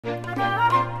So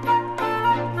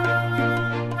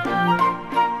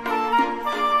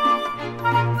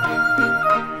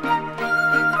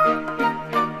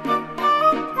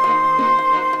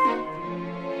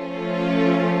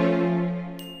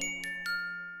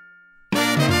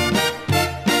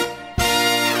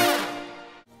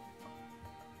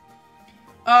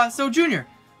Junior,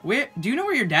 do you know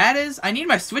where your dad is? I need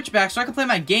my Switch back so I can play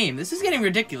my game. This is getting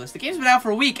ridiculous. The game's been out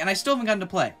for a week and I still haven't gotten to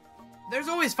play. There's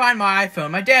always Find My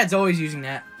iPhone. My dad's always using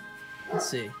that. Let's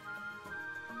see.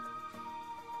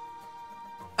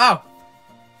 Oh.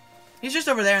 He's just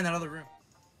over there in that other room.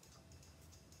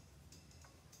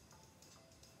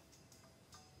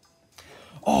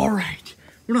 Alright.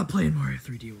 We're not playing Mario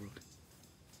 3D World.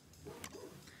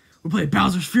 We're playing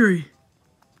Bowser's Fury.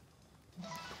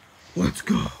 Let's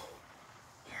go. Alright.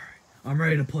 I'm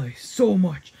ready to play so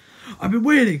much. I've been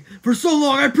waiting for so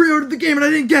long. I pre-ordered the game and I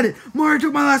didn't get it. Mario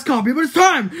took my last copy, but it's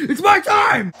time. It's my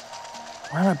time.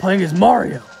 Why am I playing as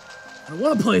Mario? I don't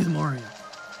want to play as Mario.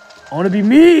 I want to be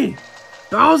me.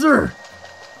 Bowser.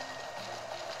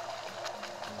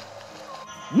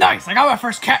 Nice. I got my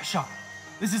first cat shot.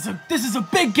 This is a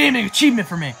big gaming achievement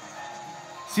for me.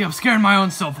 See, I'm scaring my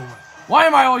own self away. Why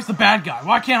am I always the bad guy?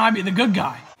 Why can't I be the good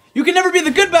guy? You can never be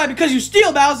the good guy because you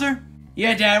steal, Bowser.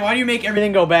 Yeah, Dad. Why do you make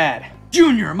everything go bad?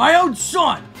 Junior, my own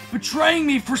son, betraying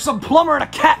me for some plumber in a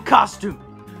cat costume.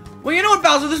 Well, you know what,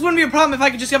 Bowser? This wouldn't be a problem if I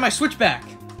could just get my Switch back.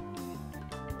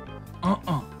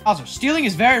 Bowser, stealing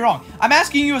is very wrong. I'm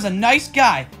asking you as a nice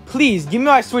guy. Please, give me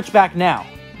my Switch back now.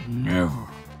 Never.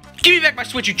 Give me back my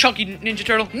Switch, you chunky Ninja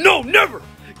Turtle. No, never.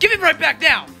 Give it right back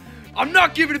now. I'm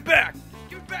not giving it back.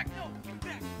 Give it back. No, give it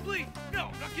back. Please. No,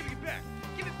 I'm not giving it back.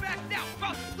 Give it back now.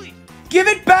 Bowser, please. Give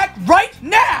it back right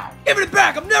now! Give it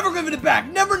back! I'm never giving it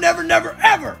back! Never, never, never,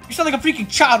 ever! You sound like a freaking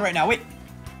child right now. Wait,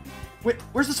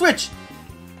 where's the Switch?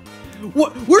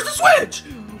 What? Where's the Switch?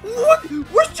 What?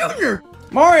 Where's Junior?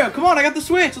 Mario, come on, I got the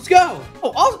Switch. Let's go.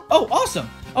 Oh, awesome.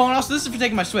 Oh, and also this is for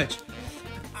taking my Switch.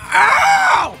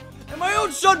 Ow! And my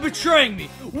own son betraying me.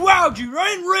 Wow, Junior,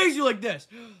 I didn't raise you like this.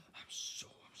 I'm so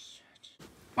upset.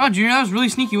 Wow, Junior, that was really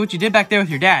sneaky what you did back there with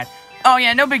your dad. Oh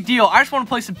yeah, no big deal. I just want to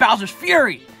play some Bowser's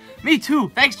Fury. Me too.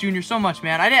 Thanks, Junior, so much,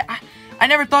 man. I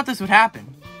never thought this would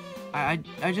happen. I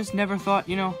just never thought,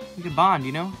 you know, we could bond,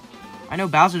 you know? I know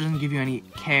Bowser doesn't give you any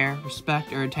care,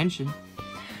 respect, or attention.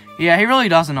 Yeah, he really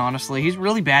doesn't, honestly. He's a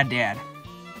really bad dad.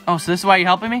 Oh, so this is why you're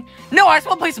helping me? No, I just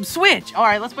want to play some Switch. All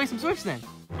right, let's play some Switch then.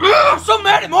 I'm so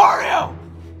mad at Mario!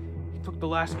 He took the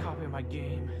last copy of my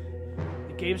game.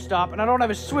 The game stopped, and I don't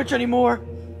have a Switch anymore.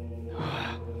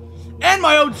 And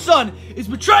my own son is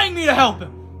betraying me to help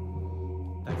him.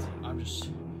 That's it. I'm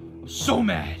so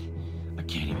mad. I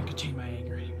can't even contain my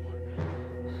anger anymore.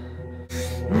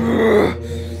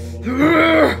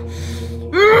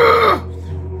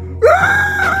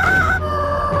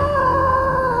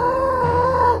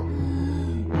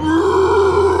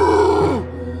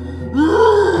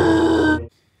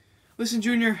 Listen,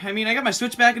 Junior, I mean, I got my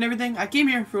Switch back and everything. I came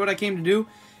here for what I came to do,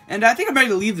 and I think I'm ready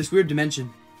to leave this weird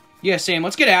dimension. Yeah, Sam,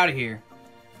 let's get out of here.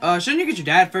 Shouldn't you get your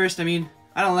dad first? I mean,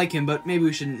 I don't like him, but maybe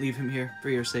we shouldn't leave him here for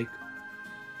your sake.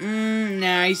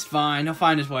 Nah, he's fine. He'll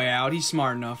find his way out. He's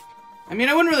smart enough. I mean,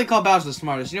 I wouldn't really call Bowser the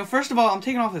smartest. You know, first of all, I'm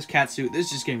taking off this cat suit. This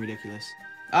is just getting ridiculous.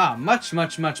 Ah, much,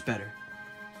 much, much better.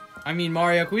 I mean,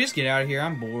 Mario, can we just get out of here?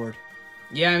 I'm bored.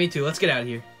 Yeah, me too. Let's get out of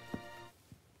here.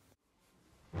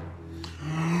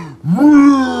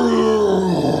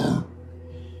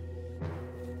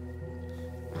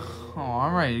 Oh,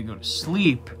 I'm ready to go to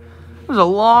sleep. It was a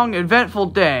long, eventful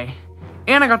day.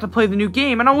 And I got to play the new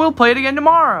game, and I will play it again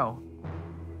tomorrow.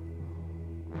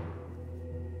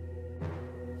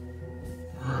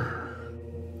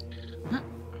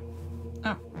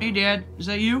 Oh, hey, Dad. Is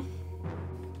that you?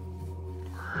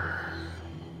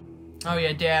 Oh,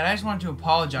 yeah, Dad. I just wanted to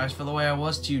apologize for the way I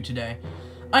was to you today.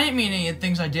 I didn't mean any of the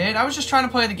things I did. I was just trying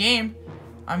to play the game.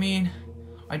 I mean,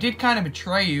 I did kind of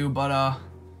betray you, but,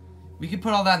 we can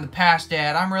put all that in the past,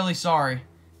 Dad. I'm really sorry.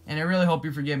 And I really hope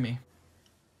you forgive me.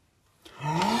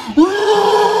 Ah,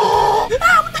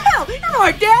 what the hell? You're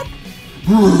alright, Dad!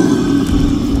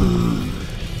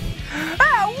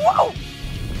 Ah, whoa!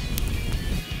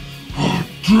 Oh,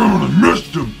 damn it, I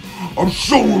missed him! I'm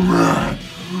so mad!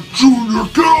 Junior,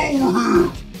 get over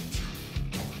here!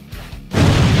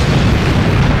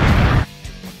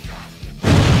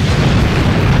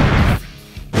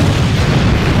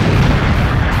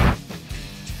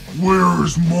 Where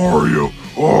is Mario?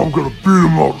 Oh, I'm gonna beat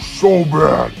him up so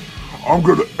bad. I'm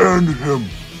gonna end him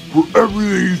for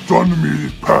everything he's done to me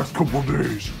these past couple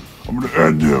days. I'm gonna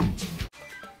end him.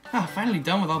 Ah, finally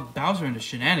done with all Bowser and his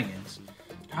shenanigans.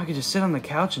 Now I can just sit on the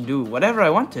couch and do whatever I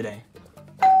want today.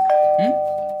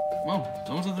 Well,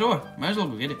 someone's at the door. Might as well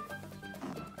go get it.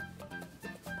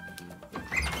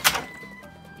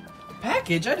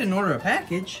 Package? I didn't order a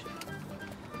package.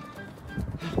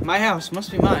 My house.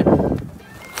 Must be mine.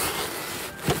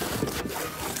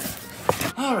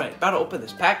 Alright, about to open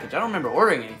this package. I don't remember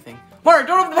ordering anything. Mario,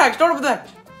 don't open the package! Don't open the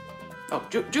package! Oh,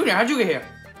 Junior, how'd you get here?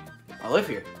 I live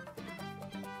here.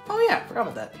 Oh yeah, forgot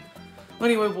about that. Well,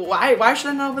 anyway, why should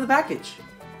I not open the package?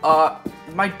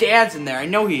 My dad's in there. I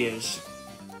know he is.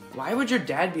 Why would your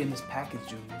dad be in this package,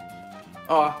 Junior?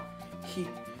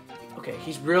 Okay,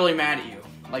 he's really mad at you.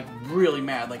 Like, really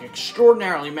mad. Like,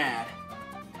 extraordinarily mad.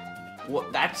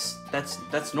 What? That's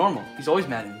normal. He's always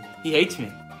mad at me. He hates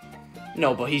me.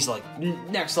 No, but he's, like,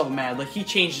 next level mad. Like, he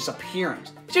changed his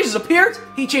appearance. He changed his appearance?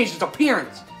 He changed his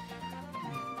appearance.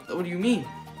 What do you mean?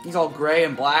 He's all gray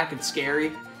and black and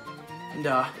scary. And,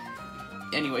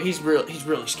 anyway, he's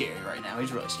really scary right now.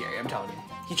 He's really scary, I'm telling you.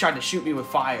 He tried to shoot me with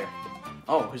fire.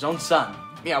 Oh, his own son.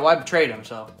 Yeah, well, I betrayed him,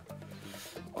 so.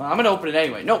 Well, I'm gonna open it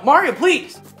anyway. No, Mario,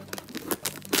 please!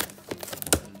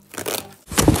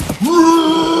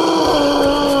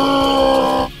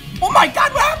 Oh my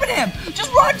god, what happened to him?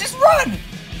 Just run, just run!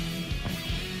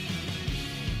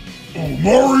 Oh,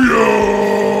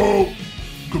 Mario!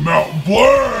 Come out and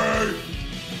play!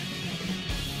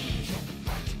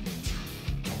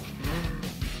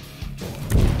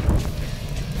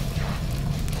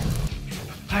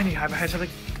 I need to hide behind something.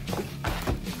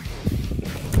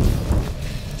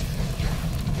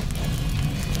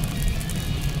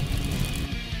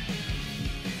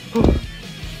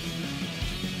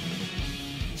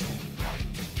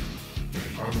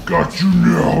 I've got you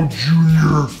now,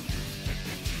 Junior.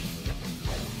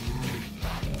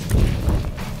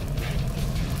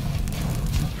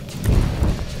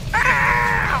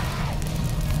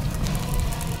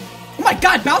 Oh my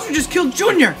god, Bowser just killed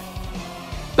Junior!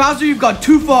 Bowser, you've gone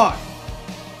too far!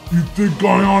 You think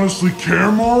I honestly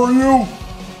care, Mario?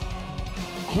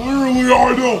 Clearly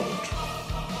I don't.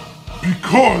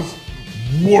 Because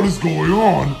what is going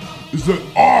on is that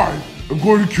I am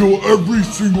going to kill every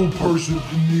single person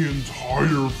in the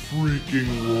entire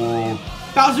freaking world.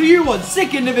 Bowser, you're one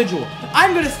sick individual!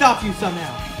 I'm gonna stop you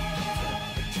somehow!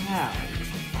 Ow.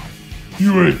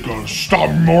 You ain't gonna stop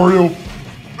me, Mario.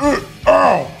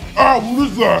 Ow! Ow, what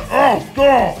is that? Ow,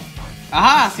 stop!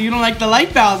 Aha, so you don't like the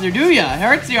light, Bowser, do ya? It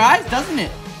hurts your eyes, doesn't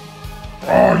it?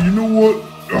 You know what?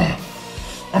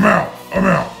 I'm out,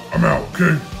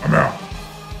 okay? I'm out.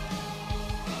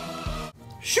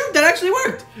 Shoot, that actually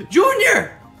worked!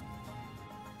 Junior!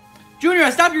 Junior, I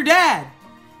stopped your dad!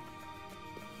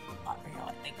 Mario,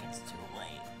 I think it's too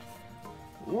late.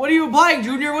 What are you applying,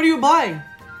 Junior? What are you applying?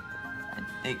 I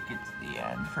think it's the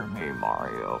end for me,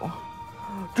 Mario.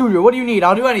 Junior, what do you need?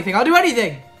 I'll do anything. I'll do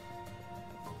anything!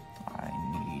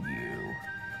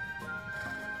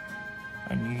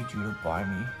 I need you to buy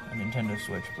me a Nintendo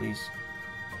Switch, please.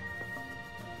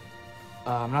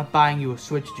 I'm not buying you a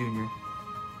Switch, Junior.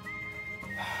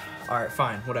 Alright,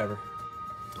 fine, whatever.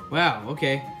 Wow,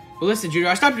 okay. Well, listen, Junior,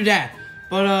 I stopped your dad.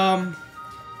 But,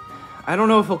 I don't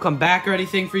know if he'll come back or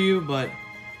anything for you, but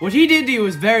what he did to you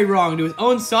was very wrong. To his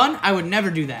own son, I would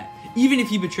never do that, even if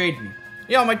he betrayed me.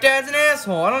 Yo, my dad's an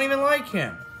asshole. I don't even like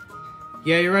him.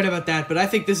 Yeah, you're right about that, but I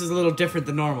think this is a little different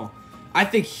than normal. I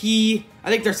think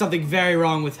there's something very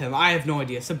wrong with him. I have no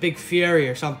idea. Some big fury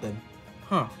or something.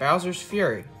 Huh, Bowser's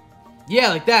Fury. Yeah,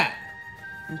 like that.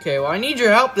 Okay, well, I need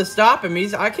your help to stop him.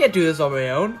 I can't do this on my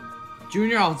own.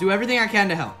 Junior, I'll do everything I can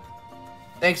to help.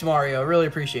 Thanks, Mario. I really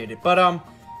appreciate it. But,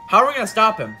 how are we gonna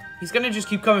stop him? He's gonna just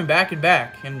keep coming back and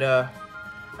back, and,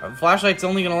 flashlight's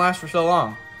only gonna last for so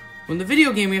long. Well, in the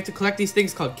video game, we have to collect these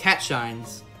things called cat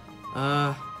shines.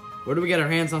 Where do we get our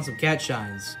hands on some cat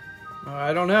shines?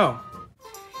 I don't know.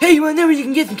 Hey, you wanna know where you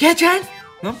can get some cat shines?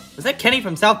 No? Is that Kenny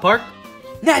from South Park?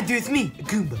 Nah, dude, it's me, a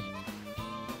Goomba.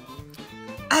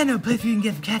 I know a place where you can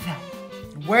get some cat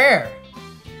shines. Where?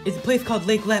 It's a place called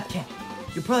Lake Lapcat.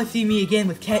 You'll probably see me again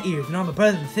with cat ears and all my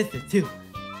brothers and sisters, too.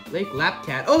 Lake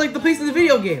Lapcat? Oh, like the place in the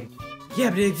video game. Yeah,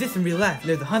 but it exists in real life, and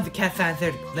there's 100 cat signs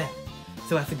there to collect.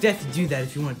 So I suggest you do that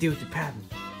if you want to deal with your problem.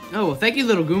 Oh, well, thank you,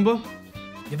 little Goomba.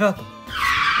 You're welcome.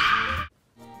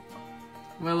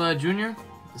 Well, Junior,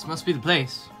 this must be the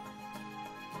place.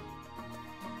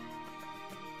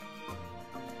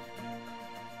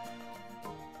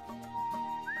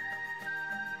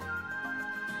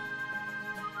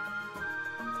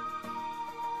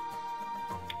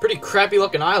 Pretty crappy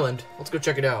looking island. Let's go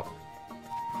check it out.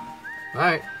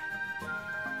 Alright.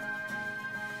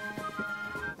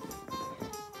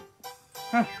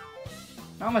 Huh.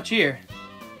 Not much here.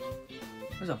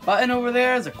 There's a button over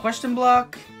there. There's a question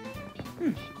block.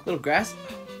 Little grass.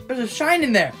 There's a shine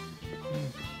in there.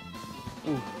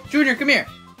 Ooh. Junior, come here.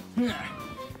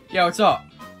 Yeah, what's up?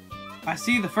 I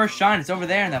see the first shine. It's over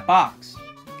there in that box.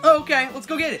 Oh, okay, let's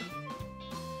go get it.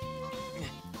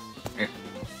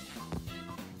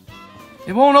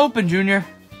 It won't open, Junior.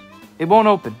 It won't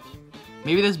open.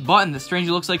 Maybe this button that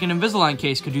strangely looks like an Invisalign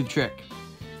case could do the trick.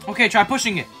 Okay, try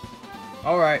pushing it.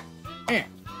 Alright.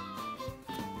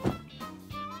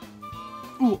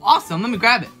 Ooh, awesome. Let me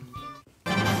grab it.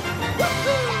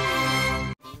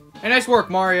 Hey, nice work,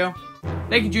 Mario.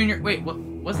 Thank you, Junior. Wait,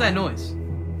 what's that noise?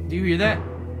 Do you hear that?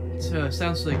 It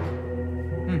sounds like...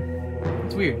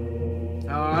 it's weird.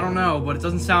 I don't know, but it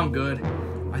doesn't sound good.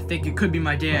 I think it could be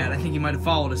my dad. I think he might have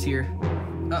followed us here.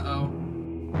 Uh-oh.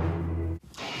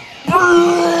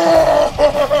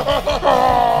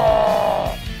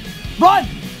 Run!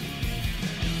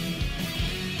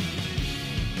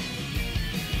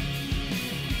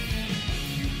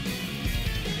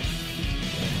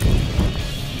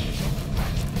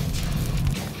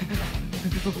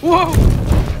 Whoa!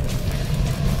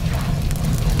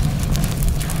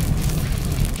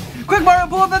 Quick, Mario,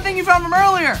 pull up that thing you found from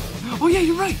earlier! Oh yeah,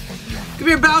 you're right. Come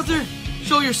here, Bowser.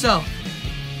 Show yourself.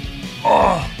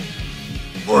 My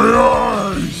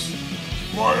eyes!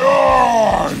 My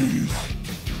eyes!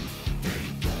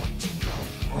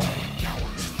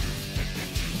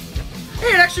 Hey,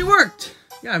 it actually worked.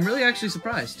 Yeah, I'm really actually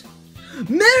surprised.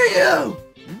 Mario!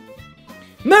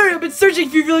 Mario, I've been searching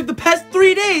for you for like the past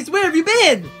 3 days. Where have you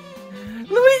been?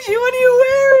 Luigi, what are you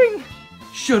wearing?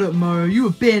 Shut up, Mario. You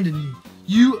abandoned me.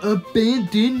 You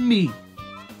abandoned me.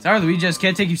 Sorry, Luigi. I just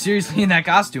can't take you seriously in that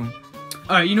costume.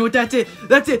 All right, you know what? That's it.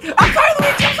 That's it. I'm sorry,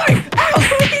 Luigi. I'm sorry. Ow,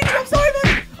 Luigi.